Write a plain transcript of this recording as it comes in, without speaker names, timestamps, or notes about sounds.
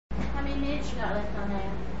minutes you got left on that?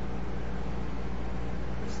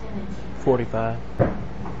 Percentage. 45.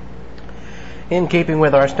 In keeping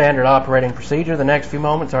with our standard operating procedure, the next few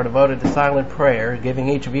moments are devoted to silent prayer, giving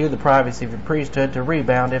each of you the privacy of the priesthood to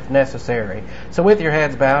rebound if necessary. So with your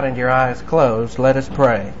heads bowed and your eyes closed, let us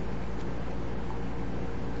pray.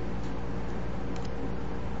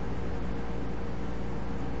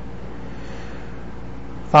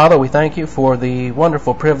 Father, we thank you for the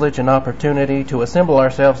wonderful privilege and opportunity to assemble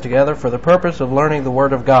ourselves together for the purpose of learning the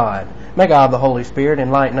Word of God. May God, the Holy Spirit,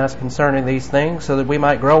 enlighten us concerning these things so that we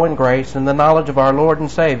might grow in grace and the knowledge of our Lord and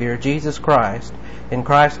Savior, Jesus Christ. In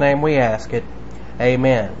Christ's name we ask it.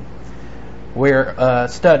 Amen. We're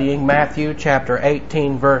studying Matthew chapter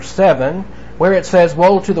 18, verse 7, where it says,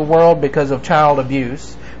 "Woe to the world because of child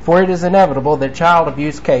abuse. For it is inevitable that child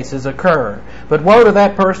abuse cases occur. But woe to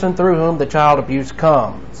that person through whom the child abuse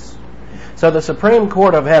comes." So the Supreme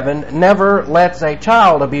Court of Heaven never lets a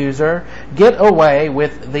child abuser get away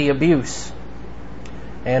with the abuse.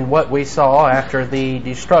 And what we saw after the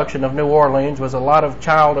destruction of New Orleans was a lot of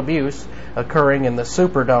child abuse occurring in the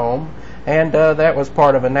Superdome. And that was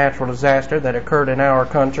part of a natural disaster that occurred in our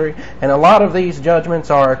country. And a lot of these judgments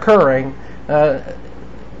are occurring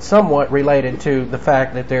somewhat related to the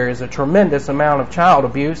fact that there is a tremendous amount of child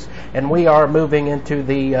abuse, and we are moving into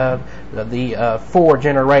the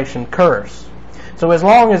four-generation curse. So as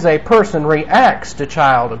long as a person reacts to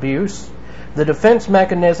child abuse, the defense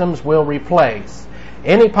mechanisms will replace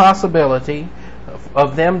any possibility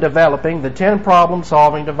of them developing the 10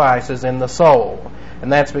 problem-solving devices in the soul.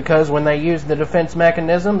 And that's because when they use the defense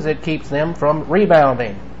mechanisms, it keeps them from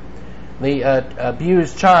rebounding. The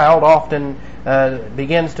abused child often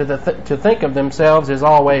begins to think of themselves as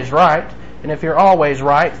always right, and if you're always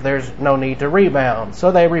right, there's no need to rebound.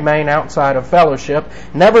 So they remain outside of fellowship,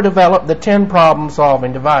 never develop the 10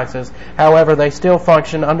 problem-solving devices. However, they still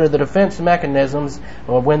function under the defense mechanisms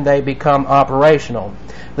when they become operational.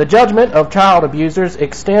 The judgment of child abusers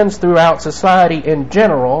extends throughout society in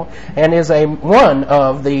general and is one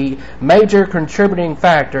of the major contributing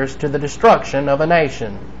factors to the destruction of a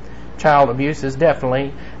nation. Child abuse is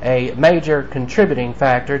definitely a major contributing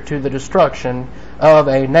factor to the destruction of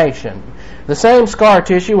a nation. The same scar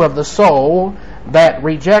tissue of the soul that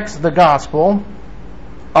rejects the gospel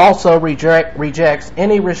also rejects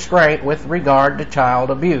any restraint with regard to child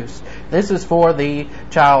abuse. This is for the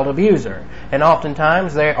child abuser. And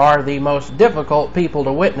oftentimes they are the most difficult people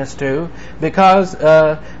to witness to because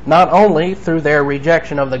not only through their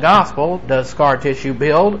rejection of the gospel does scar tissue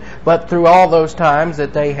build, but through all those times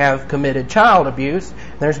that they have committed child abuse,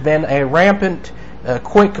 there's been a rampant,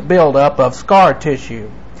 quick buildup of scar tissue.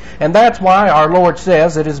 And that's why our Lord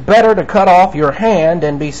says it is better to cut off your hand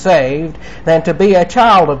and be saved than to be a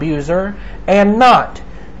child abuser and not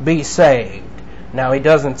be saved. Now, he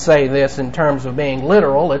doesn't say this in terms of being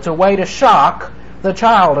literal. It's a way to shock the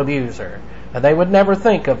child abuser. They would never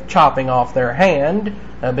think of chopping off their hand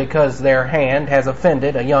because their hand has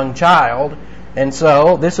offended a young child. And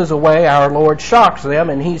so this is a way our Lord shocks them,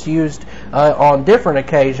 and he's used on different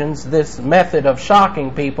occasions this method of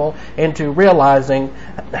shocking people into realizing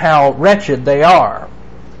how wretched they are.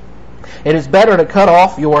 It is better to cut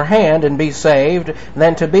off your hand and be saved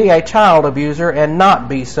than to be a child abuser and not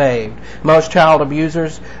be saved. Most child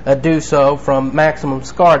abusers do so from maximum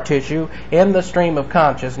scar tissue in the stream of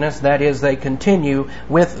consciousness. That is, they continue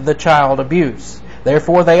with the child abuse.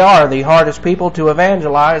 Therefore, they are the hardest people to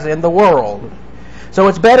evangelize in the world. So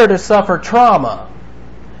it's better to suffer trauma.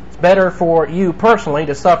 It's better for you personally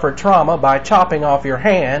to suffer trauma by chopping off your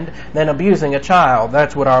hand than abusing a child.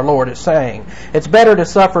 That's what our Lord is saying. It's better to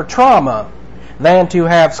suffer trauma than to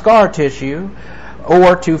have scar tissue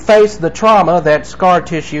or to face the trauma that scar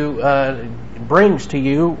tissue brings to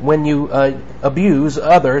you when you abuse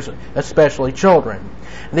others, especially children.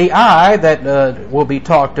 The eye that will be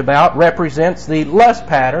talked about represents the lust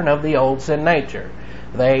pattern of the old sin nature.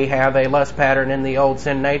 They have a lust pattern in the old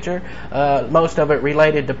sin nature, most of it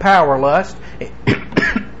related to power lust.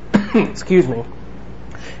 Excuse me.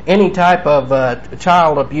 Any type of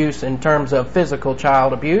child abuse in terms of physical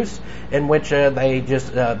child abuse, in which they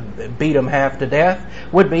just beat them half to death,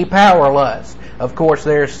 would be power lust. Of course,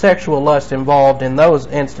 there's sexual lust involved in those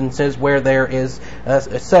instances where there is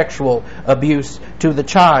a sexual abuse to the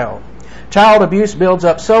child. Child abuse builds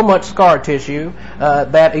up so much scar tissue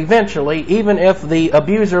that eventually, even if the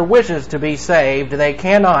abuser wishes to be saved, they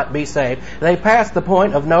cannot be saved. They pass the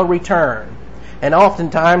point of no return. And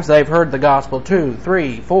oftentimes they've heard the gospel 2,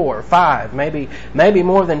 3, 4, 5, maybe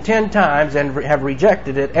more than 10 times and have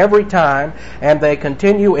rejected it every time, and they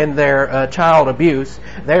continue in their child abuse.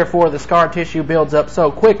 Therefore, the scar tissue builds up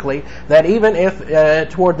so quickly that even if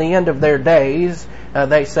toward the end of their days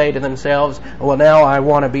they say to themselves, well, now I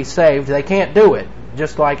want to be saved, they can't do it.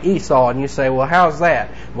 Just like Esau, and you say, well, how's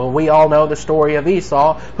that? Well, we all know the story of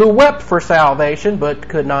Esau, who wept for salvation but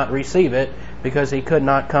could not receive it because he could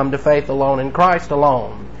not come to faith alone in Christ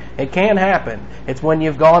alone. It can happen. It's when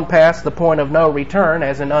you've gone past the point of no return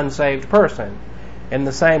as an unsaved person. In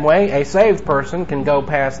the same way, a saved person can go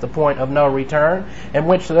past the point of no return, in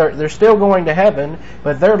which they're still going to heaven,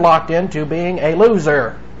 but they're locked into being a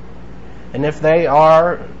loser. And if they've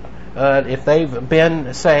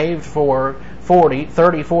been saved for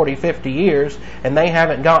 30, 40, 50 years, and they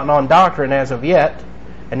haven't gotten on doctrine as of yet,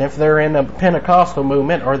 and if they're in a Pentecostal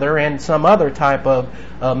movement or they're in some other type of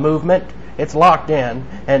movement, it's locked in,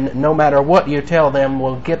 and no matter what you tell them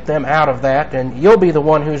will get them out of that, and you'll be the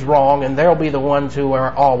one who's wrong, and they'll be the ones who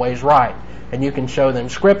are always right. And you can show them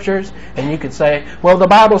scriptures, and you could say, well, the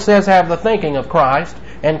Bible says have the thinking of Christ,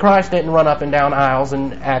 and Christ didn't run up and down aisles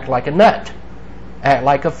and act like a nut, act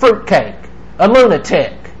like a fruitcake, a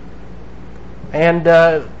lunatic. And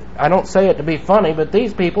I don't say it to be funny, but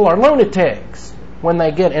these people are lunatics when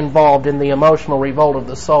they get involved in the emotional revolt of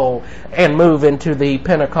the soul and move into the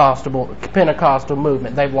Pentecostal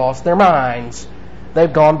movement. They've lost their minds.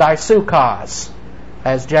 They've gone daisukas,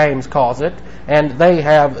 as James calls it, and they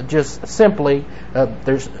have just simply,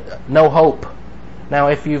 there's no hope. Now,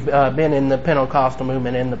 if you've been in the Pentecostal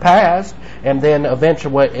movement in the past, and then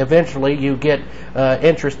eventually you get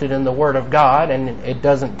interested in the Word of God, and it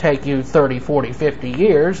doesn't take you 30, 40, 50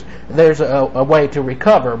 years, there's a way to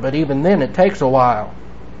recover. But even then, it takes a while.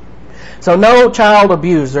 So no child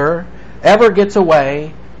abuser ever gets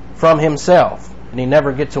away from himself, and he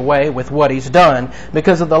never gets away with what he's done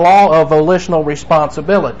because of the law of volitional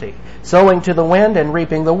responsibility, sowing to the wind and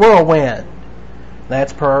reaping the whirlwind.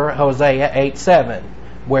 That's per Hosea 8:7,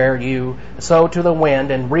 where you sow to the wind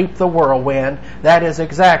and reap the whirlwind. That is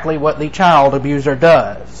exactly what the child abuser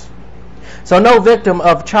does. So no victim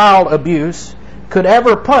of child abuse could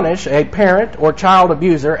ever punish a parent or child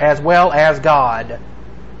abuser as well as God.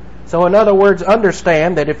 So in other words,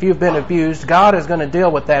 understand that if you've been abused, God is going to deal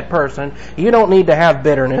with that person. You don't need to have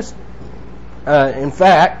bitterness. In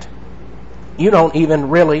fact, you don't even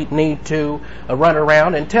really need to run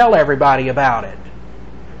around and tell everybody about it.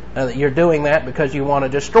 You're doing that because you want to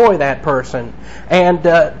destroy that person. And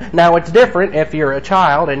now it's different if you're a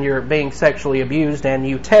child and you're being sexually abused and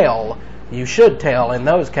you tell. You should tell in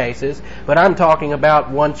those cases. But I'm talking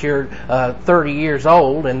about once you're 30 years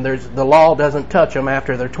old, and the law doesn't touch them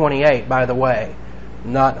after they're 28, by the way.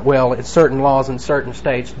 It's certain laws in certain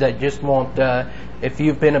states that just won't, if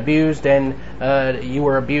you've been abused and you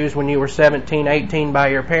were abused when you were 17, 18 by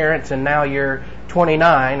your parents, and now you're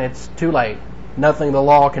 29, it's too late. Nothing the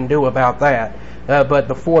law can do about that. But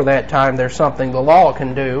before that time, there's something the law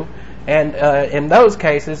can do. And in those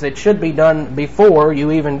cases, it should be done before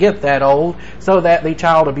you even get that old, so that the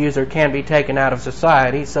child abuser can be taken out of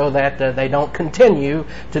society, so that they don't continue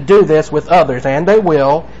to do this with others. And they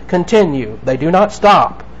will continue. They do not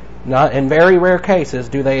stop. Not in very rare cases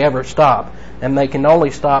do they ever stop. And they can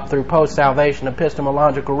only stop through post-salvation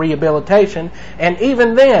epistemological rehabilitation. And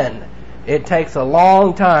even then, it takes a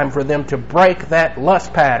long time for them to break that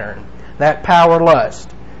lust pattern, that power lust.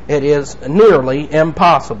 It is nearly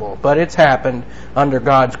impossible, but it's happened under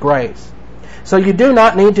God's grace. So you do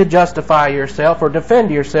not need to justify yourself or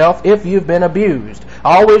defend yourself if you've been abused.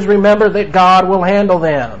 Always remember that God will handle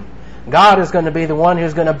them. God is going to be the one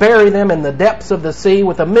who's going to bury them in the depths of the sea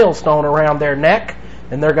with a millstone around their neck,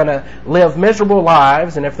 and they're going to live miserable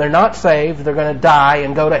lives, and if they're not saved, they're going to die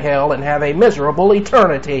and go to hell and have a miserable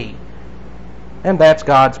eternity. And that's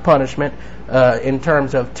God's punishment in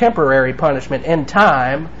terms of temporary punishment in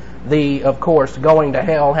time. Of course, going to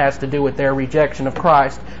hell has to do with their rejection of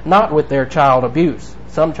Christ, not with their child abuse.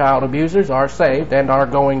 Some child abusers are saved and are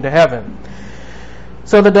going to heaven.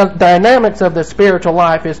 So the dynamics of the spiritual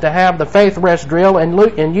life is to have the faith rest drill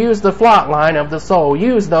and use the flot line of the soul.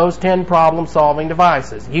 Use those 10 problem-solving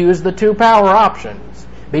devices. Use the 2 power options.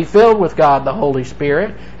 Be filled with God the Holy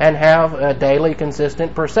Spirit and have a daily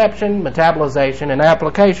consistent perception, metabolization, and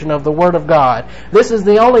application of the Word of God. This is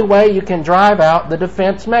the only way you can drive out the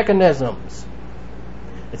defense mechanisms.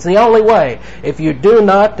 It's the only way. If you do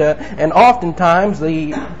not, and oftentimes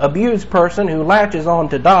the abused person who latches on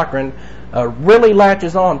to doctrine really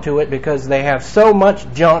latches on to it because they have so much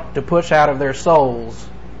junk to push out of their souls,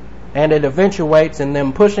 and it eventuates in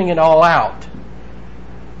them pushing it all out.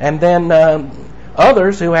 And then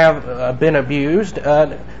Others who have been abused,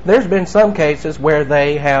 there's been some cases where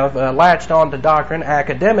they have latched on to doctrine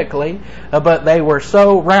academically, but they were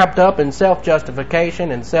so wrapped up in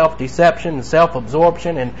self-justification and self-deception and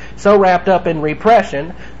self-absorption and so wrapped up in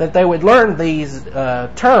repression that they would learn these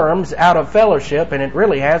terms out of fellowship, and it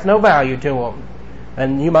really has no value to them.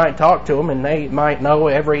 And you might talk to them, and they might know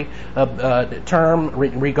every term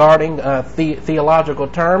regarding theological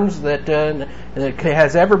terms that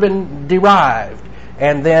has ever been derived,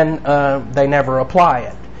 and then they never apply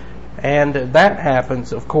it. And that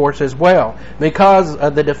happens, of course, as well, because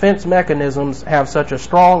the defense mechanisms have such a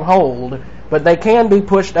strong hold, but they can be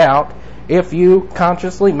pushed out if you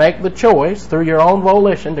consciously make the choice through your own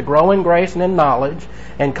volition to grow in grace and in knowledge,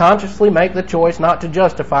 and consciously make the choice not to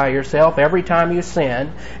justify yourself every time you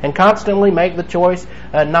sin, and constantly make the choice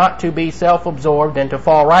not to be self-absorbed and to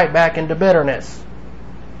fall right back into bitterness.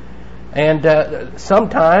 And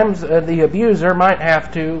sometimes the abuser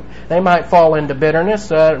they might fall into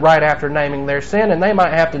bitterness right after naming their sin, and they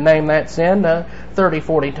might have to name that sin 30,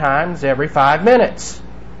 40 times every 5 minutes.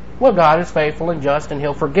 Well, God is faithful and just, and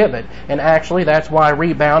He'll forgive it. And actually, that's why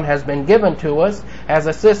rebound has been given to us as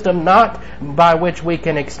a system not by which we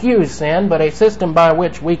can excuse sin, but a system by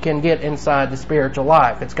which we can get inside the spiritual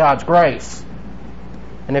life. It's God's grace.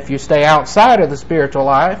 And if you stay outside of the spiritual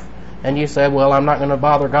life, and you say, well, I'm not going to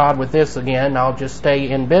bother God with this again, I'll just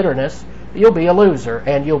stay in bitterness, you'll be a loser,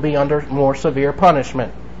 and you'll be under more severe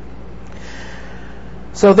punishment.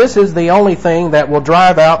 So this is the only thing that will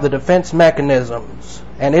drive out the defense mechanisms.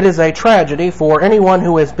 And it is a tragedy for anyone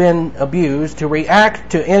who has been abused to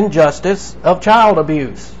react to injustice of child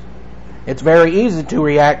abuse. It's very easy to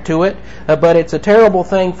react to it, but it's a terrible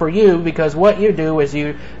thing for you, because what you do is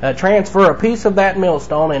you transfer a piece of that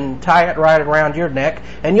millstone and tie it right around your neck,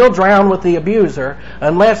 and you'll drown with the abuser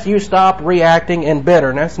unless you stop reacting in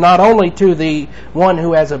bitterness, not only to the one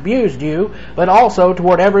who has abused you, but also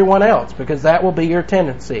toward everyone else, because that will be your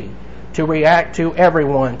tendency, to react to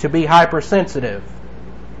everyone, to be hypersensitive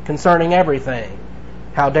concerning everything.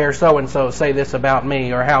 How dare so-and-so say this about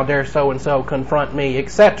me, or how dare so-and-so confront me,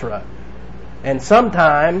 etc. And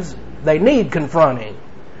sometimes they need confronting.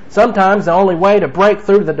 Sometimes the only way to break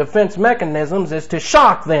through the defense mechanisms is to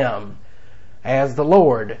shock them, as the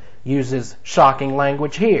Lord uses shocking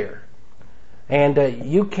language here. And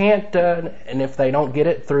you can't, and if they don't get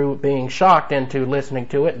it through being shocked into listening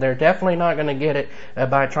to it, they're definitely not going to get it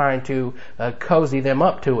by trying to cozy them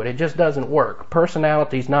up to it. It just doesn't work.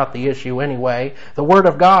 Personality's not the issue anyway. The Word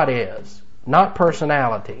of God is, not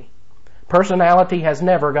personality. Personality has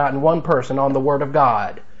never gotten one person on the Word of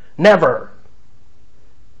God. Never.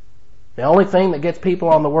 The only thing that gets people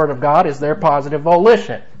on the Word of God is their positive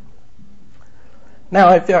volition.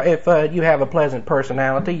 Now, if you have a pleasant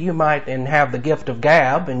personality, you might have the gift of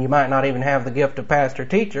gab, and you might not even have the gift of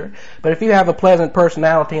pastor-teacher, but if you have a pleasant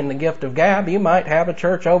personality and the gift of gab, you might have a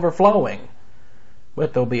church overflowing.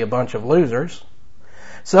 But there'll be a bunch of losers.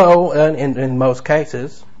 So, in most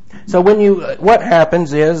cases. So what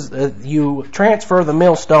happens is you transfer the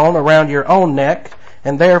millstone around your own neck,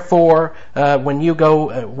 and therefore when you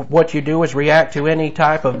go, what you do is react to any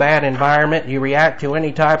type of bad environment, you react to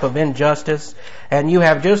any type of injustice, and you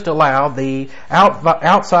have just allowed the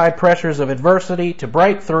outside pressures of adversity to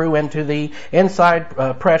break through into the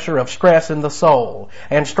inside pressure of stress in the soul.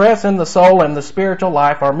 And stress in the soul and the spiritual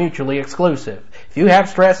life are mutually exclusive. If you have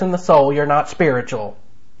stress in the soul, you're not spiritual.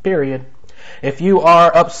 Period. If you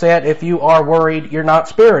are upset, if you are worried, you're not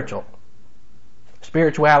spiritual.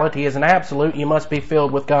 Spirituality is an absolute. You must be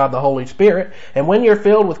filled with God the Holy Spirit. And when you're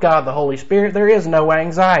filled with God the Holy Spirit, there is no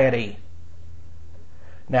anxiety.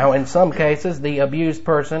 Now, in some cases, the abused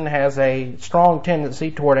person has a strong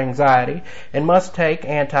tendency toward anxiety and must take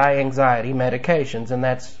anti-anxiety medications, and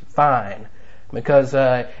that's fine. Because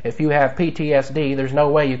if you have PTSD, there's no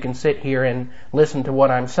way you can sit here and listen to what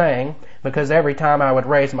I'm saying, because every time I would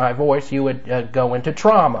raise my voice, you would go into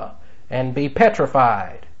trauma and be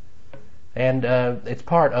petrified. And it's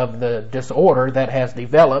part of the disorder that has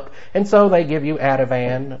developed, and so they give you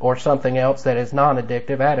Ativan or something else that is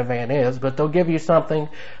non-addictive. Ativan is, but they'll give you something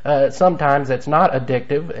sometimes that's not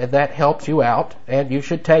addictive that helps you out, and you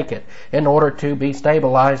should take it in order to be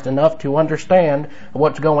stabilized enough to understand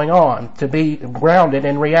what's going on, to be grounded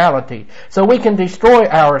in reality. So we can destroy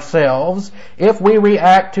ourselves if we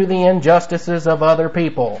react to the injustices of other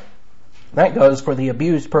people. That goes for the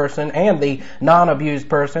abused person and the non-abused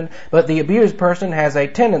person, but the abused person has a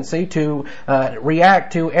tendency to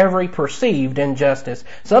react to every perceived injustice.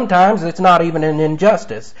 Sometimes it's not even an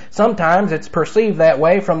injustice. Sometimes it's perceived that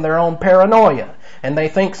way from their own paranoia, and they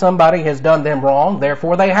think somebody has done them wrong,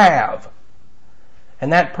 therefore they have.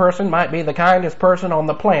 And that person might be the kindest person on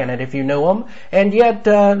the planet if you knew them, and yet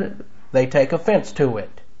they take offense to it.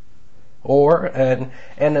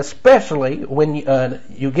 And especially when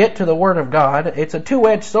you get to the Word of God, it's a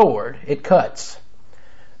two-edged sword. It cuts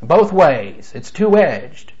both ways. It's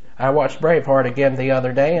two-edged. I watched Braveheart again the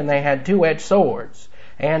other day, and they had two-edged swords.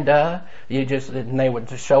 And they would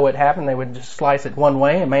just show it happen. They would just slice it one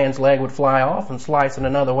way, a man's leg would fly off, and slice it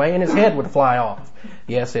another way, and his head would fly off.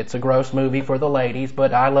 Yes, it's a gross movie for the ladies,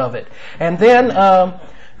 but I love it. And then,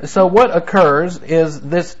 so what occurs is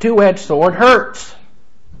this two-edged sword hurts.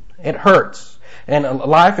 It hurts. And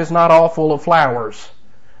life is not all full of flowers,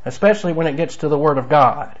 especially when it gets to the Word of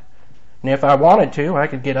God. And if I wanted to, I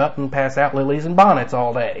could get up and pass out lilies and bonnets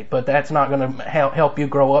all day, but that's not going to help you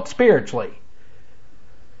grow up spiritually.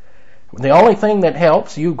 The only thing that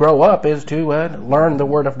helps you grow up is to learn the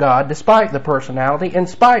Word of God despite the personality, in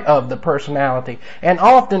spite of the personality. And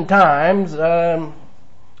oftentimes,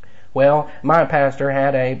 my pastor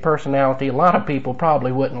had a personality a lot of people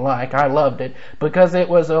probably wouldn't like. I loved it because it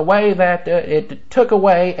was a way that it took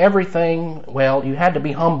away everything. Well, you had to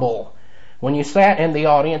be humble. When you sat in the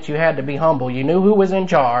audience, you had to be humble. You knew who was in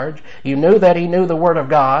charge. You knew that he knew the Word of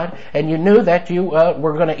God, and you knew that you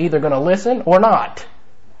were either going to listen or not.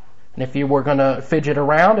 And if you were going to fidget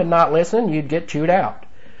around and not listen, you'd get chewed out.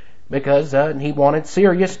 Because he wanted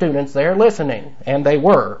serious students there listening. And they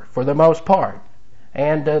were, for the most part.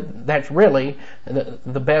 And that's really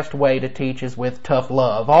the best way to teach is with tough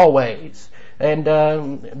love, always. And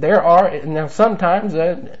now sometimes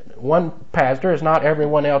one pastor is not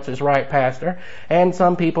everyone else's right pastor. And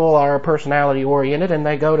some people are personality oriented and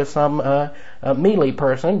they go to some mealy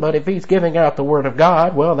person. But if he's giving out the Word of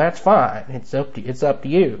God, well, that's fine. It's up to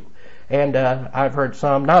you. And I've heard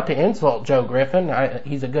some, not to insult Joe Griffin,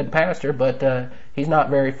 he's a good pastor, but he's not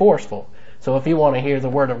very forceful. So if you want to hear the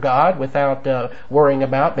Word of God without worrying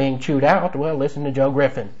about being chewed out, well, listen to Joe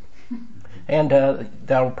Griffin. And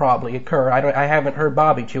that'll probably occur. I haven't heard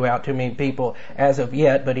Bobby chew out too many people as of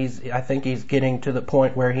yet, but I think he's getting to the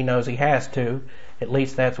point where he knows he has to. At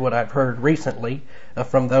least that's what I've heard recently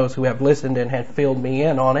from those who have listened and have filled me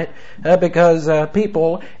in on it. Because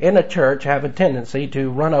people in a church have a tendency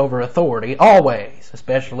to run over authority, always,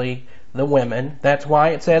 especially the women. That's why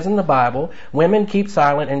it says in the Bible, women keep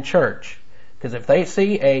silent in church. Because if they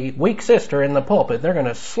see a weak sister in the pulpit, they're going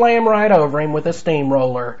to slam right over him with a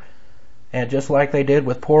steamroller. And just like they did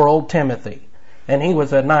with poor old Timothy. And he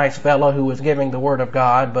was a nice fellow who was giving the Word of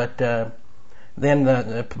God, but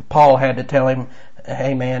then Paul had to tell him,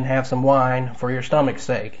 hey man, have some wine for your stomach's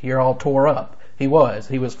sake. You're all tore up. He was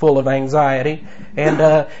full of anxiety.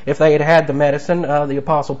 And if they had had the medicine, the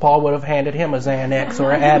Apostle Paul would have handed him a Xanax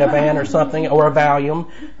or an Ativan or something, or a Valium,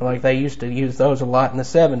 like they used to use those a lot in the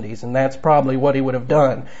 70s. And that's probably what he would have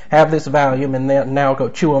done. Have this Valium and then now go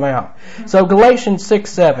chew them out. So Galatians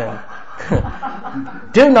 6:7.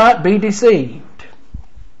 Do not be deceived.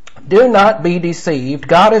 Do not be deceived.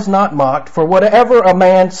 God is not mocked, for whatever a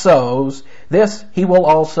man sows, this he will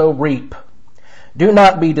also reap. Do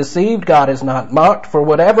not be deceived. God is not mocked, for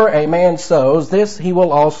whatever a man sows, this he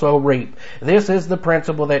will also reap. This is the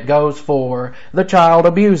principle that goes for the child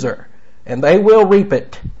abuser. And they will reap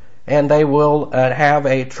it. And they will have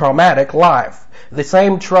a traumatic life. The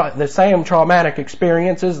same traumatic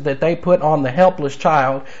experiences that they put on the helpless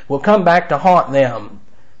child will come back to haunt them.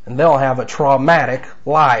 And they'll have a traumatic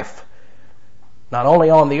life. Not only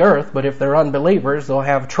on the earth, but if they're unbelievers, they'll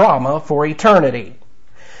have trauma for eternity.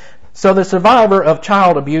 So the survivor of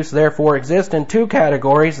child abuse, therefore, exists in two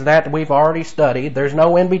categories that we've already studied. There's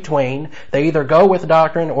no in between. They either go with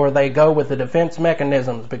doctrine or they go with the defense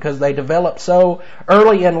mechanisms because they develop so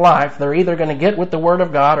early in life. They're either going to get with the Word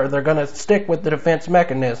of God or they're going to stick with the defense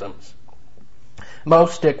mechanisms.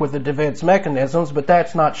 Most stick with the defense mechanisms, but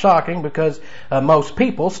that's not shocking because most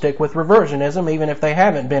people stick with reversionism even if they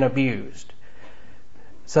haven't been abused.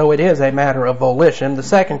 So it is a matter of volition. The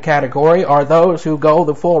second category are those who go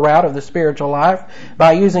the full route of the spiritual life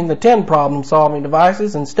by using the 10 problem-solving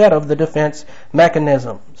devices instead of the defense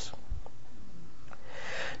mechanisms.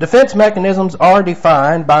 Defense mechanisms are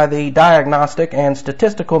defined by the Diagnostic and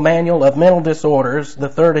Statistical Manual of Mental Disorders, the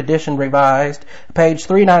 3rd edition revised, page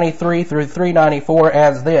 393 through 394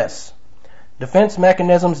 as this. Defense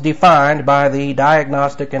mechanisms defined by the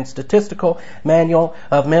Diagnostic and Statistical Manual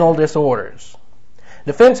of Mental Disorders.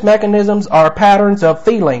 Defense mechanisms are patterns of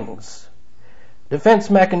feelings. Defense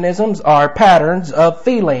mechanisms are patterns of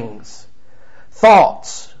feelings,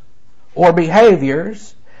 thoughts, or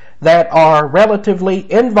behaviors that are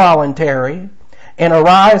relatively involuntary and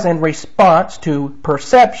arise in response to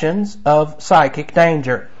perceptions of psychic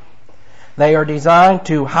danger. They are designed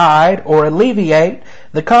to hide or alleviate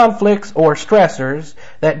the conflicts or stressors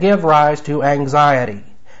that give rise to anxiety.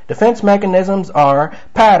 Defense mechanisms are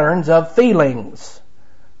patterns of feelings,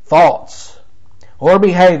 thoughts, or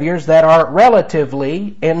behaviors that are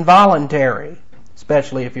relatively involuntary.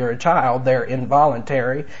 Especially if you're a child, they're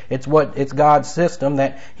involuntary. It's God's system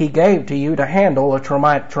that He gave to you to handle a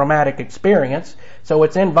traumatic experience. So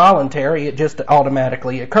it's involuntary. It just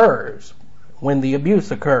automatically occurs when the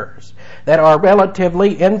abuse occurs. That are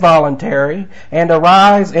relatively involuntary and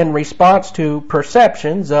arise in response to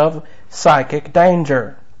perceptions of psychic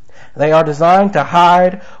danger. They are designed to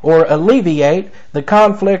hide or alleviate the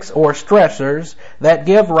conflicts or stressors that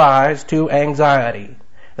give rise to anxiety.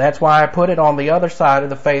 That's why I put it on the other side of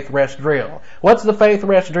the faith rest drill. What's the faith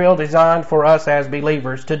rest drill designed for us as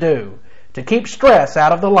believers to do? To keep stress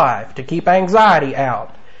out of the life, to keep anxiety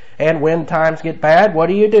out. And when times get bad, what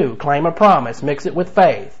do? Claim a promise, mix it with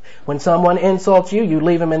faith. When someone insults you, you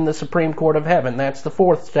leave them in the Supreme Court of Heaven. That's the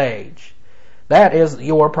fourth stage. That is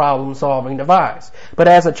your problem-solving device. But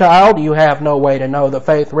as a child, you have no way to know the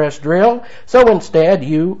faith rest drill, so instead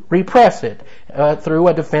you repress it through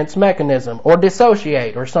a defense mechanism, or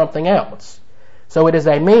dissociate, or something else. So it is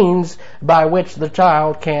a means by which the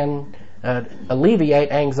child can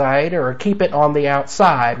alleviate anxiety or keep it on the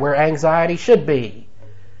outside, where anxiety should be.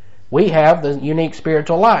 We have the unique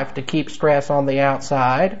spiritual life to keep stress on the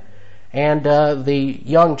outside, and the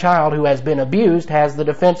young child who has been abused has the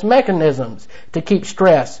defense mechanisms to keep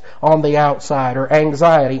stress on the outside or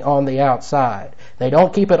anxiety on the outside. They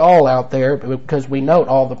don't keep it all out there because we note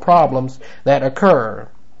all the problems that occur.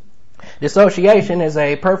 Dissociation is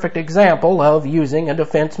a perfect example of using a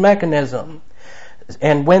defense mechanism.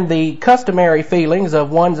 And when the customary feelings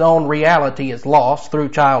of one's own reality is lost through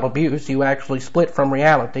child abuse, you actually split from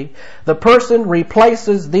reality, the person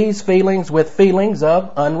replaces these feelings with feelings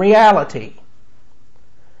of unreality.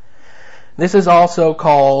 This is also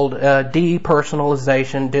called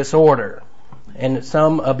depersonalization disorder. And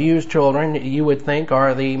some abused children, you would think,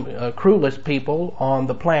 are the cruelest people on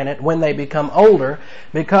the planet when they become older,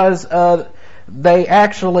 because they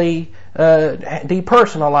actually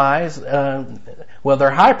depersonalize. Well,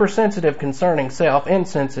 they're hypersensitive concerning self,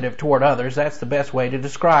 insensitive toward others. That's the best way to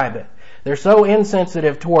describe it. They're so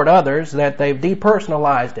insensitive toward others that they've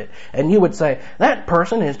depersonalized it. And you would say, that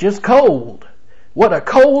person is just cold. What a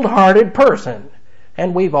cold-hearted person.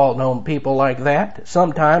 And we've all known people like that.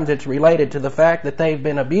 Sometimes it's related to the fact that they've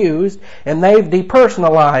been abused and they've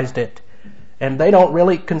depersonalized it. And they don't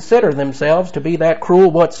really consider themselves to be that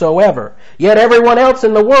cruel whatsoever. Yet everyone else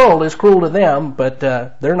in the world is cruel to them, but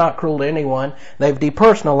they're not cruel to anyone. They've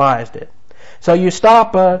depersonalized it. So you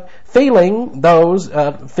stop feeling those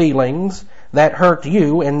feelings that hurt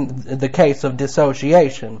you in the case of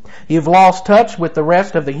dissociation. You've lost touch with the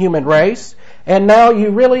rest of the human race, and now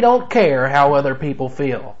you really don't care how other people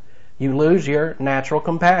feel. You lose your natural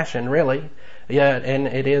compassion, really. Yeah, and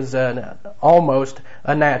it is almost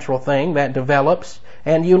a natural thing that develops,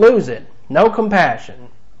 and you lose it. No compassion.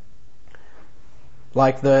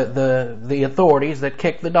 Like the authorities that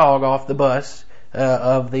kicked the dog off the bus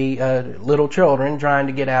of the little children trying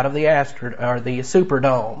to get out of the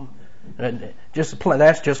Superdome.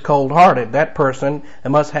 That's just cold-hearted. That person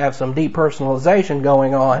must have some depersonalization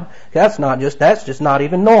going on. That's just not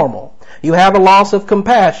even normal. You have a loss of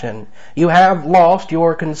compassion. You have lost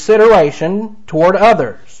your consideration toward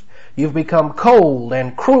others. You've become cold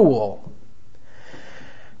and cruel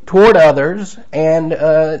toward others, and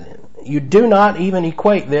you do not even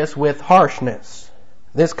equate this with harshness.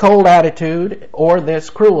 This cold attitude or this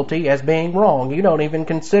cruelty as being wrong. You don't even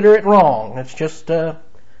consider it wrong. It's just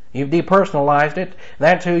you've depersonalized it.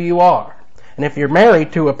 That's who you are. And if you're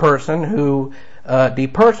married to a person who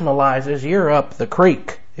depersonalizes, you're up the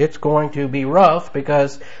creek. It's going to be rough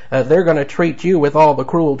because they're going to treat you with all the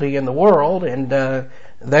cruelty in the world, and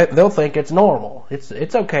they'll think it's normal.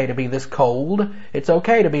 It's okay to be this cold. It's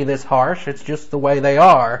okay to be this harsh. It's just the way they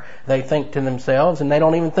are. They think to themselves, and they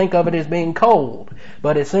don't even think of it as being cold.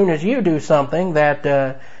 But as soon as you do something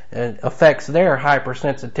that affects their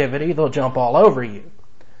hypersensitivity, they'll jump all over you.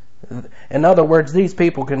 In other words, these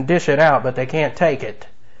people can dish it out, but they can't take it.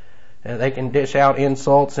 They can dish out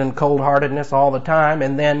insults and cold-heartedness all the time,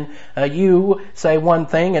 and then you say one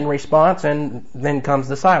thing in response, and then comes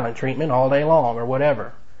the silent treatment all day long or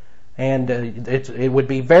whatever. And it would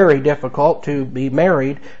be very difficult to be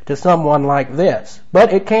married to someone like this.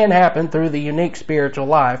 But it can happen through the unique spiritual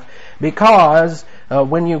life, because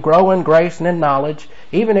when you grow in grace and in knowledge,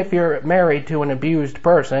 even if you're married to an abused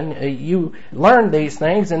person, you learn these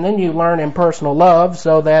things, and then you learn impersonal love,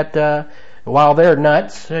 so that while they're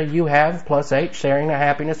nuts, you have plus H sharing the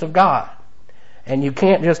happiness of God. And you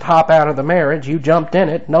can't just hop out of the marriage. You jumped in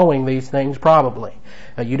it knowing these things probably.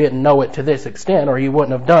 You didn't know it to this extent or you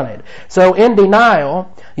wouldn't have done it. So in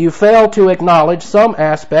denial, you fail to acknowledge some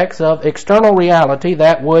aspects of external reality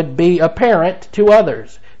that would be apparent to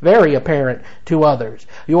others. Very apparent to others.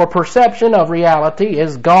 Your perception of reality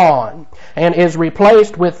is gone and is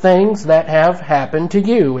replaced with things that have happened to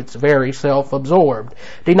you. It's very self-absorbed.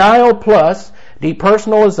 Denial plus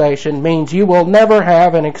depersonalization means you will never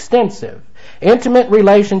have an extensive, intimate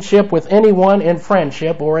relationship with anyone in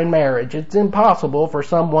friendship or in marriage. It's impossible for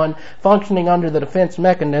someone functioning under the defense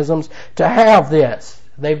mechanisms to have this.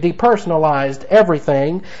 They've depersonalized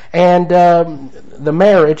everything, and the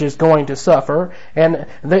marriage is going to suffer, and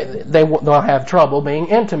they'll have trouble being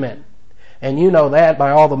intimate. And you know that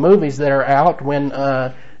by all the movies that are out when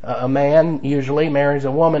a man usually marries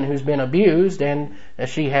a woman who's been abused, and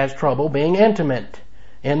she has trouble being intimate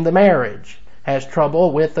in the marriage, has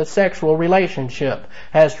trouble with a sexual relationship,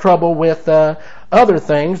 has trouble with other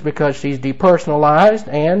things because she's depersonalized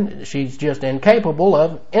and she's just incapable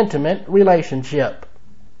of intimate relationship.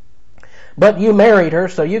 But you married her,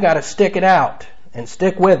 so you got to stick it out and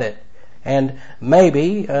stick with it. And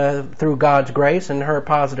maybe through God's grace and her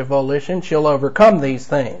positive volition, she'll overcome these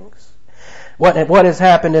things. What has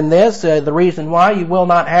happened in this, the reason why you will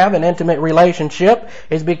not have an intimate relationship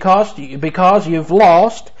is because you've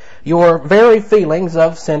lost your very feelings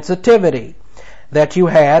of sensitivity that you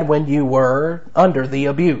had when you were under the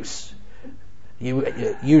abuse.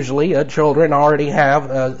 Usually children already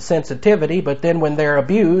have sensitivity, but then when they're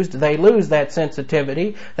abused, they lose that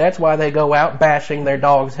sensitivity. That's why they go out bashing their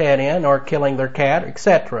dog's head in or killing their cat,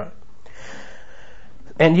 etc.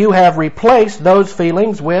 And you have replaced those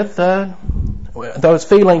feelings with those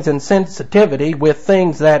feelings and sensitivity with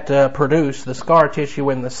things that produce the scar tissue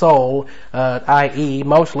in the soul, i.e.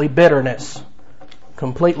 mostly bitterness.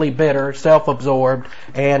 Completely bitter, self-absorbed,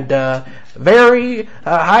 and very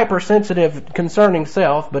hypersensitive concerning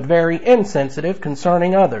self, but very insensitive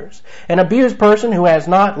concerning others. An abused person who has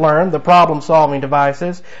not learned the problem-solving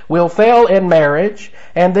devices will fail in marriage,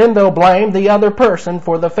 and then they'll blame the other person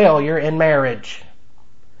for the failure in marriage.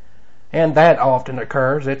 And that often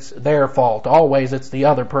occurs. It's their fault. Always it's the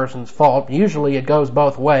other person's fault. Usually it goes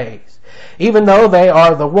both ways. Even though they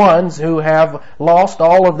are the ones who have lost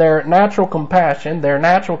all of their natural compassion, their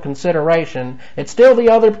natural consideration, it's still the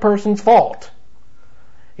other person's fault.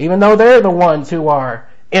 Even though they're the ones who are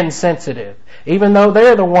insensitive, even though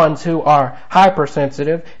they're the ones who are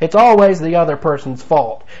hypersensitive, it's always the other person's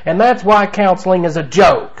fault. And that's why counseling is a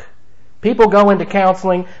joke. People go into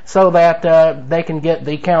counseling so that they can get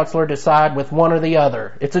the counselor to side with one or the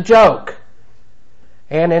other. It's a joke.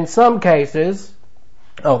 And in some cases,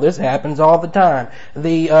 this happens all the time.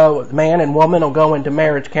 The man and woman will go into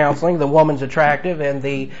marriage counseling. The woman's attractive, and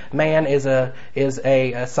the man is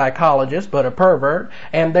a psychologist, but a pervert,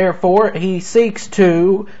 and therefore he seeks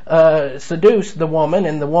to seduce the woman,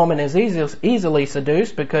 and the woman is easily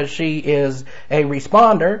seduced because she is a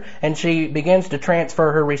responder, and she begins to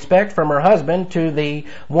transfer her respect from her husband to the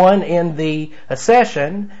one in the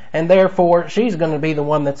session, and therefore she's going to be the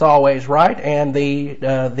one that's always right, and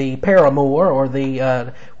the paramour or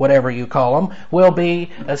the whatever you call them will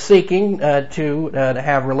be seeking to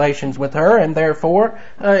have relations with her, and therefore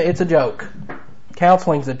it's a joke.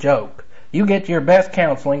 Counseling's a joke. You get your best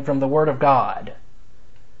counseling from the Word of God,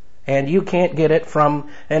 and you can't get it from.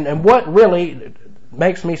 And what really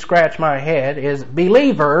makes me scratch my head is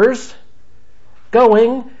believers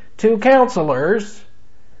going to counselors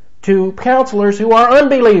who are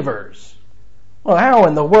unbelievers. Well, how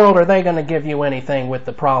in the world are they going to give you anything with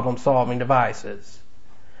the problem-solving devices?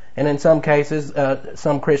 And in some cases,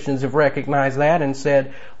 some Christians have recognized that and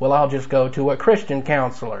said, well, I'll just go to a Christian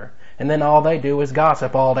counselor. And then all they do is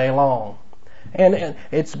gossip all day long. And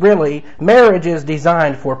it's really, marriage is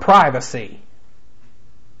designed for privacy.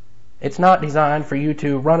 It's not designed for you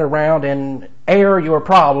to run around and air your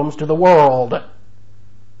problems to the world.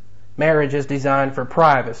 Marriage is designed for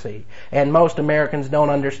privacy. And most Americans don't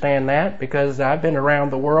understand that, because I've been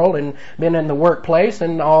around the world and been in the workplace,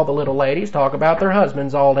 and all the little ladies talk about their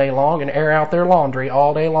husbands all day long and air out their laundry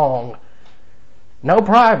all day long. No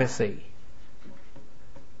privacy.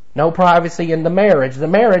 No privacy in the marriage. The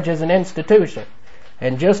marriage is an institution.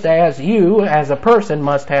 And just as you as a person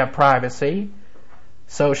must have privacy,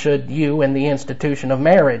 so should you in the institution of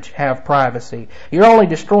marriage have privacy. You're only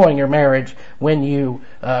destroying your marriage when you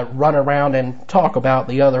run around and talk about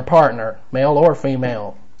the other partner, male or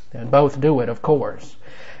female. And both do it, of course.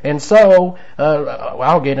 And so,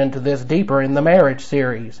 I'll get into this deeper in the marriage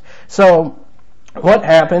series. So, what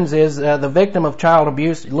happens is the victim of child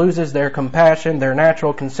abuse loses their compassion, their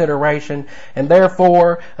natural consideration, and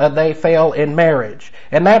therefore they fail in marriage.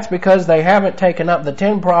 And that's because they haven't taken up the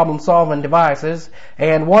 10 problem-solving devices,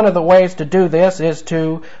 and one of the ways to do this is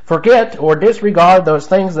to forget or disregard those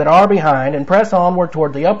things that are behind and press onward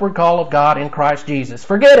toward the upward call of God in Christ Jesus.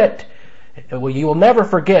 Forget it! Well, you will never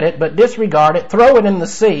forget it, but disregard it, throw it in the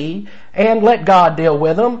sea, and let God deal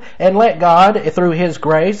with them, and let God, through His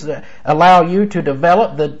grace, allow you to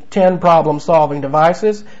develop the 10 problem-solving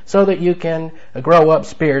devices so that you can grow up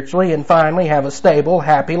spiritually and finally have a stable,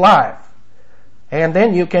 happy life. And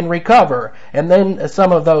then you can recover, and then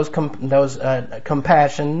some of those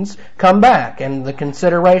compassions come back, and the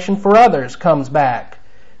consideration for others comes back,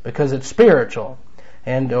 because it's spiritual.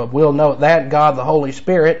 And we'll note that God, the Holy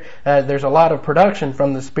Spirit, there's a lot of production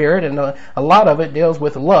from the Spirit, and a lot of it deals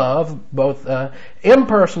with love, both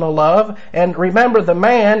impersonal love. And remember, the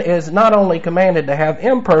man is not only commanded to have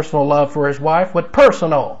impersonal love for his wife, but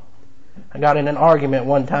personal. I got in an argument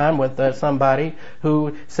one time with somebody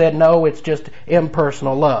who said, no, it's just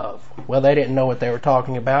impersonal love. Well, they didn't know what they were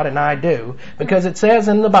talking about, and I do. Because it says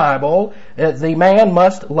in the Bible that the man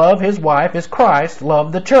must love his wife as Christ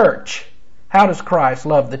loved the church. How does Christ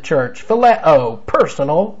love the church? Phileo,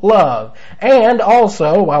 personal love. And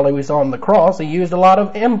also, while He was on the cross, He used a lot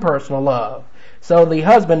of impersonal love. So the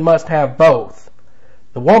husband must have both.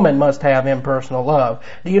 The woman must have impersonal love.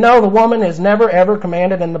 Do you know the woman is never ever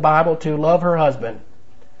commanded in the Bible to love her husband?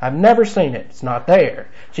 I've never seen it. It's not there.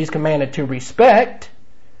 She's commanded to respect.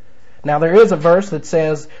 Now there is a verse that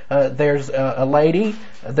says there's a lady,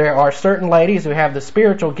 there are certain ladies who have the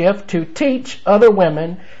spiritual gift to teach other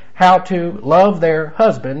women how to love their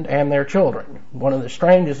husband and their children. One of the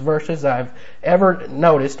strangest verses I've ever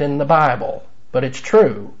noticed in the Bible. But it's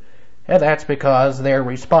true. And that's because they're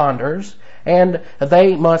responders, and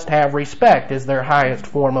they must have respect as their highest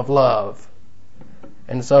form of love.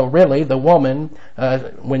 And so really the woman,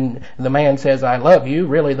 when the man says, I love you,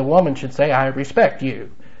 really the woman should say, I respect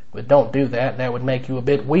you. But don't do that. That would make you a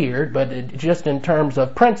bit weird, but just in terms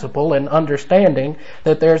of principle and understanding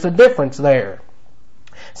that there's a difference there.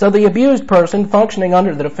 So the abused person functioning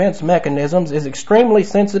under the defense mechanisms is extremely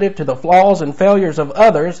sensitive to the flaws and failures of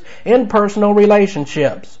others in personal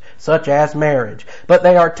relationships, such as marriage. But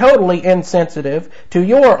they are totally insensitive to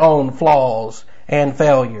your own flaws and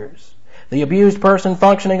failures. The abused person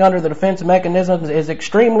functioning under the defense mechanisms is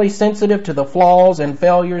extremely sensitive to the flaws and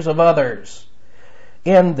failures of others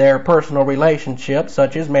in their personal relationships,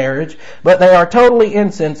 such as marriage, but they are totally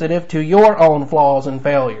insensitive to your own flaws and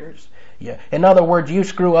failures. Yeah. In other words, you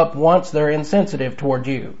screw up once, they're insensitive toward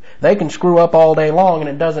you. They can screw up all day long and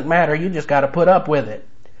it doesn't matter. You just got to put up with it.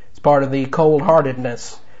 It's part of the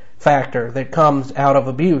cold-heartedness factor that comes out of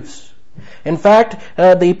abuse. In fact,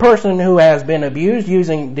 the person who has been abused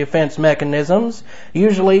using defense mechanisms,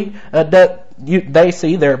 usually they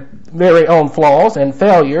see their very own flaws and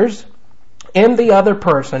failures in the other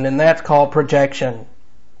person, and that's called projection.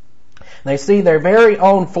 They see their very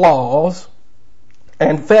own flaws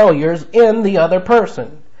and failures in the other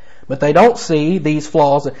person, but they don't see these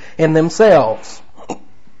flaws in themselves.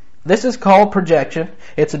 This is called projection.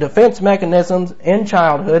 It's a defense mechanism in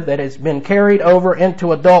childhood that has been carried over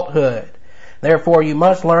into adulthood. Therefore, you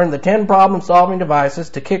must learn the 10 problem-solving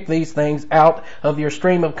devices to kick these things out of your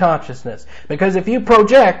stream of consciousness. Because if you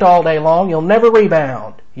project all day long, you'll never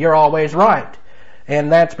rebound. You're always right.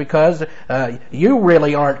 And that's because you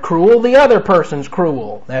really aren't cruel. The other person's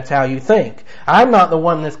cruel. That's how you think. I'm not the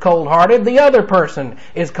one that's cold-hearted. The other person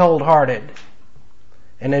is cold-hearted.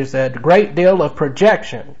 And there's a great deal of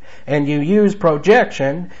projection. And you use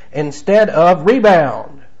projection instead of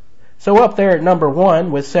rebound. So up there at number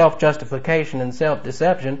 1 with self-justification and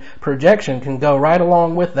self-deception, projection can go right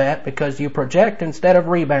along with that because you project instead of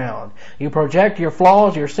rebound. You project your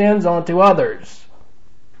flaws, your sins onto others.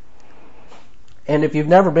 And if you've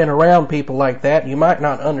never been around people like that, you might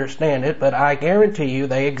not understand it, but I guarantee you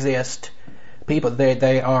they exist. People,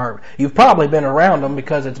 they are. You've probably been around them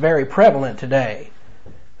because it's very prevalent today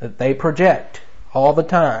that they project all the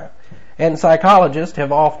time. And psychologists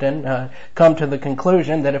have often come to the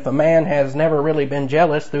conclusion that if a man has never really been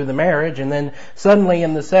jealous through the marriage and then suddenly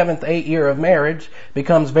in the 7th, 8th year of marriage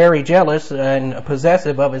becomes very jealous and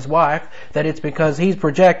possessive of his wife, that it's because he's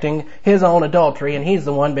projecting his own adultery and he's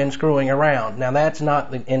the one been screwing around. Now that's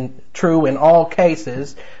not true in all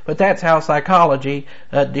cases, but that's how psychology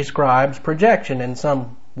describes projection in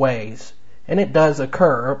some ways. And it does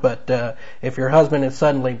occur, but if your husband has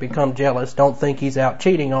suddenly become jealous, don't think he's out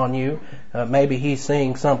cheating on you. Maybe he's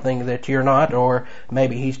seeing something that you're not, or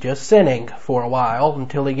maybe he's just sinning for a while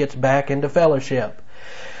until he gets back into fellowship.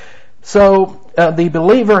 So the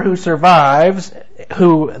believer who survives,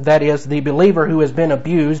 the believer who has been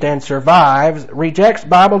abused and survives, rejects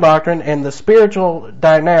Bible doctrine and the spiritual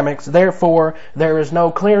dynamics. Therefore, there is no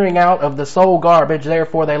clearing out of the soul garbage.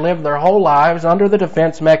 Therefore, they live their whole lives under the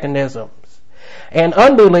defense mechanisms. And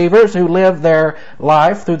unbelievers who live their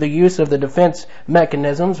life through the use of the defense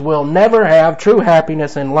mechanisms will never have true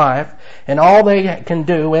happiness in life, and all they can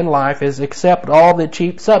do in life is accept all the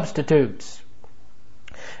cheap substitutes.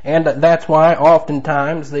 And that's why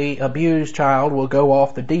oftentimes the abused child will go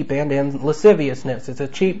off the deep end in lasciviousness. It's a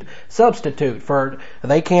cheap substitute for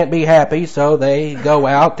they can't be happy, so they go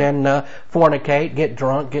out and fornicate, get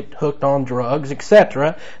drunk, get hooked on drugs,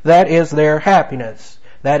 etc. That is their happiness.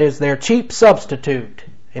 That is their cheap substitute.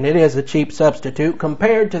 And it is a cheap substitute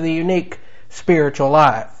compared to the unique spiritual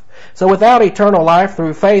life. So without eternal life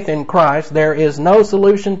through faith in Christ, there is no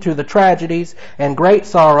solution to the tragedies and great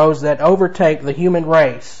sorrows that overtake the human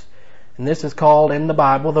race. And this is called in the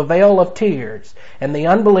Bible the veil of tears. And the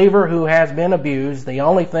unbeliever who has been abused, the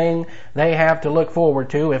only thing they have to look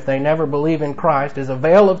forward to if they never believe in Christ is a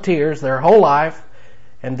veil of tears their whole life,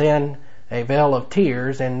 and then a veil of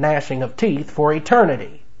tears and gnashing of teeth for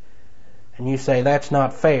eternity. And you say, that's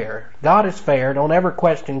not fair. God is fair. Don't ever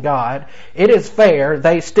question God. It is fair.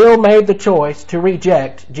 They still made the choice to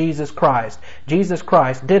reject Jesus Christ. Jesus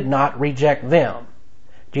Christ did not reject them.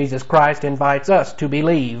 Jesus Christ invites us to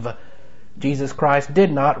believe. Jesus Christ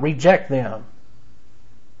did not reject them.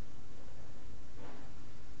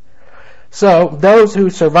 So, those who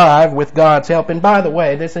survive with God's help, and by the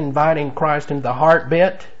way, this inviting Christ into the heart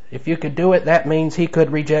bit, if you could do it, that means He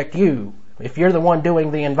could reject you. If you're the one doing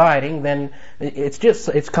the inviting, then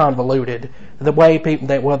it's convoluted. The way people,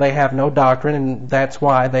 they have no doctrine, and that's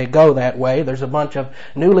why they go that way. There's a bunch of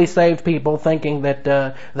newly saved people thinking that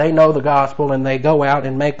they know the gospel, and they go out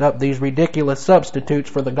and make up these ridiculous substitutes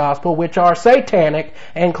for the gospel, which are satanic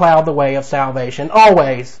and cloud the way of salvation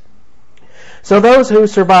always. So those who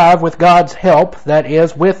survive with God's help, that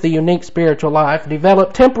is, with the unique spiritual life,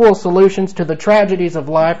 develop temporal solutions to the tragedies of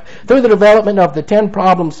life through the development of the 10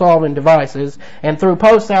 problem-solving devices and through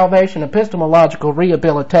post-salvation epistemological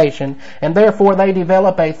rehabilitation, and therefore they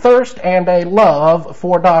develop a thirst and a love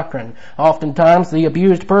for doctrine. Oftentimes the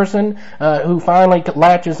abused person who finally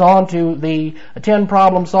latches on to the 10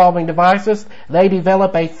 problem-solving devices, they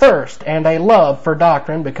develop a thirst and a love for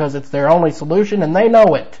doctrine because it's their only solution and they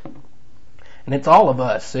know it. And it's all of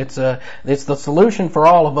us. It's the solution for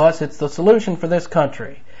all of us. It's the solution for this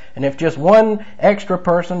country. And if just one extra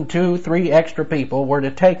person, 2, 3 extra people were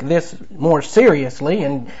to take this more seriously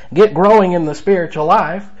and get growing in the spiritual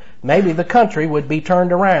life, maybe the country would be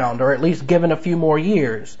turned around, or at least given a few more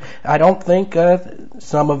years. I don't think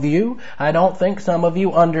some of you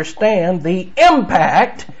understand the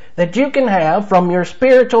impact that you can have from your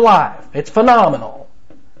spiritual life. It's phenomenal.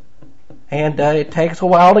 And it takes a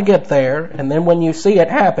while to get there, and then when you see it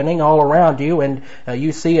happening all around you and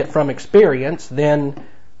you see it from experience, then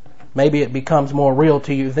maybe it becomes more real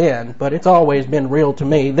to you then. But it's always been real to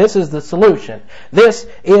me. This is the solution. This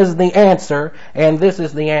is the answer, and this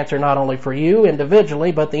is the answer not only for you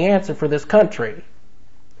individually, but the answer for this country.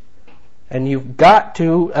 And you've got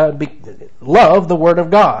to love the Word of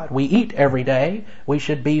God. We eat every day. We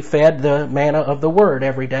should be fed the manna of the Word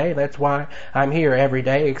every day. That's why I'm here every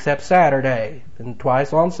day except Saturday and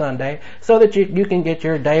twice on Sunday, so that you can get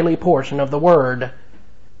your daily portion of the Word.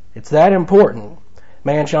 It's that important.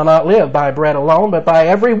 Man shall not live by bread alone, but by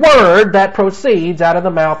every word that proceeds out of the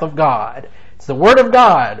mouth of God. It's the Word of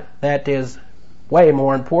God that is way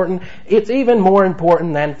more important. It's even more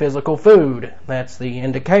important than physical food. That's the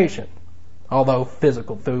indication. Although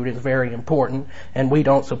physical food is very important, and we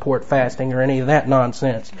don't support fasting or any of that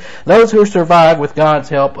nonsense. Those who survive with God's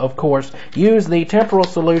help, of course, use the temporal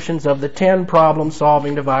solutions of the 10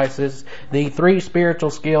 problem-solving devices, the 3 spiritual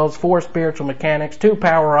skills, 4 spiritual mechanics, 2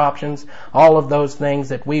 power options, all of those things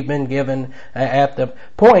that we've been given at the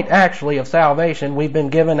point, actually, of salvation. We've been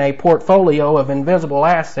given a portfolio of invisible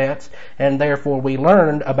assets, and therefore we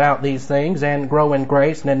learned about these things and grow in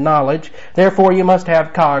grace and in knowledge. Therefore, you must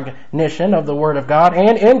have cognition of the Word of God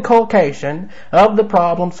and inculcation of the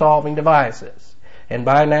problem-solving devices. And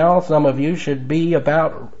by now, some of you should be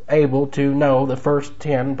about able to know the first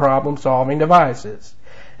 10 problem-solving devices.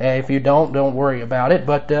 If you don't worry about it.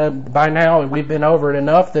 But by now, we've been over it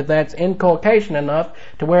enough that that's inculcation enough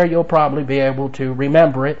to where you'll probably be able to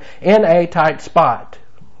remember it in a tight spot.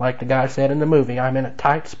 Like the guy said in the movie, I'm in a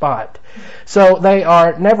tight spot. So they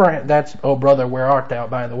are never, that's, oh brother, where art thou,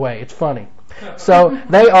 by the way. It's funny. So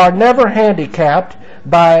they are never handicapped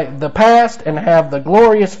by the past and have the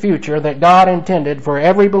glorious future that God intended for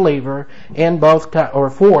every believer in both or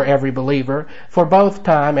for every believer for both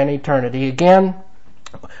time and eternity. Again,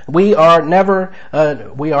 we are never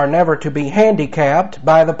to be handicapped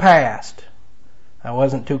by the past. I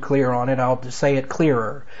wasn't too clear on it. I'll just say it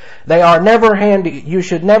clearer. You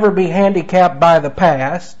should never be handicapped by the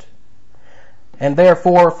past, and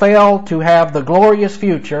therefore fail to have the glorious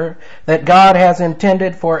future that God has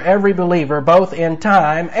intended for every believer, both in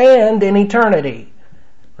time and in eternity.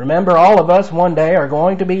 Remember, all of us one day are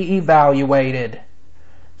going to be evaluated.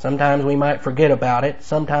 Sometimes we might forget about it.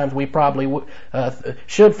 Sometimes we probably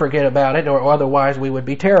should forget about it, or otherwise we would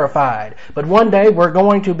be terrified. But one day we're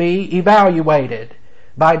going to be evaluated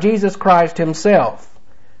by Jesus Christ Himself.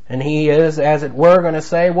 And He is, as it were, going to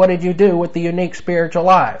say, what did you do with the unique spiritual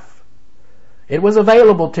life? It was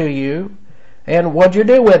available to you, and what'd you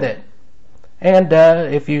do with it? And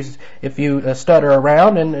if you stutter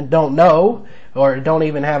around and don't know, or don't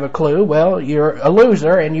even have a clue, well, you're a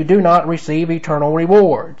loser and you do not receive eternal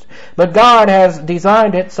rewards. But God has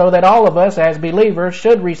designed it so that all of us as believers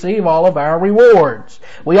should receive all of our rewards.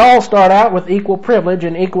 We all start out with equal privilege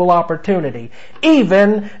and equal opportunity.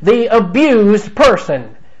 Even the abused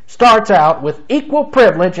person starts out with equal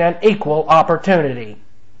privilege and equal opportunity.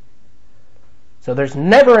 So there's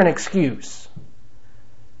never an excuse.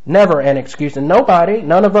 Never an excuse. And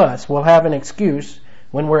none of us will have an excuse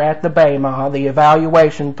when we're at the Bema, the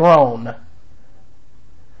evaluation throne.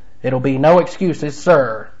 It'll be no excuses,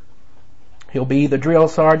 sir. He'll be the drill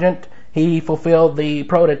sergeant. He fulfilled the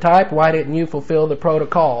prototype. Why didn't you fulfill the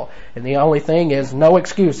protocol? And the only thing is, no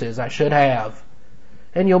excuses. I should have.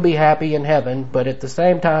 And you'll be happy in heaven, but at the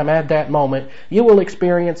same time, at that moment, you will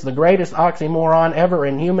experience the greatest oxymoron ever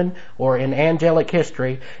in human or in angelic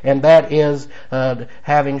history, and that is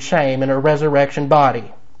having shame in a resurrection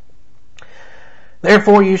body.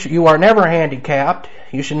 Therefore, you are never handicapped.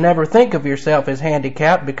 You should never think of yourself as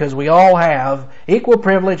handicapped, because we all have equal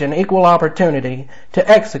privilege and equal opportunity to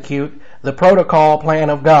execute the protocol plan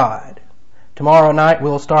of God. Tomorrow night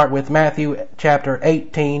we'll start with Matthew chapter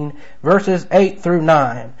 18, verses 8 through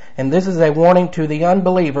 9. And this is a warning to the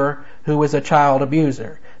unbeliever who is a child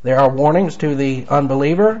abuser. There are warnings to the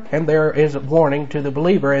unbeliever, and there is a warning to the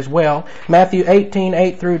believer as well. Matthew 18,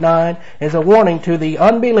 8 through 9 is a warning to the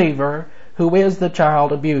unbeliever who is the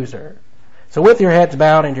child abuser. So with your heads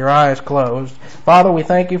bowed and your eyes closed, Father, we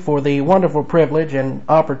thank you for the wonderful privilege and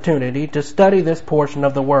opportunity to study this portion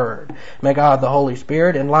of the Word. May God the Holy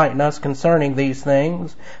Spirit enlighten us concerning these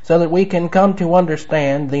things so that we can come to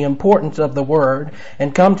understand the importance of the Word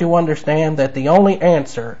and come to understand that the only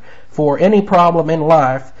answer for any problem in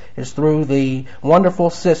life is through the wonderful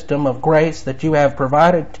system of grace that you have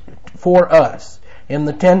provided for us in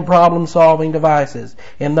the 10 problem-solving devices,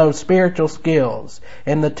 in those spiritual skills,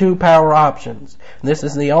 in the 2 power options. This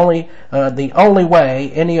is the only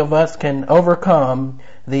way any of us can overcome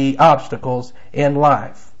the obstacles in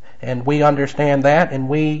life. And we understand that, and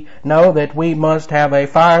we know that we must have a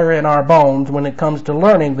fire in our bones when it comes to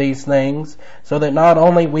learning these things, so that not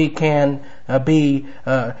only we can be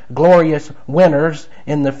glorious winners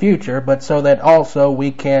in the future, but so that also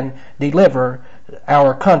we can deliver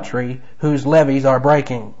our country whose levees are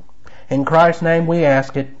breaking. In Christ's name we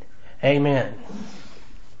ask it. Amen.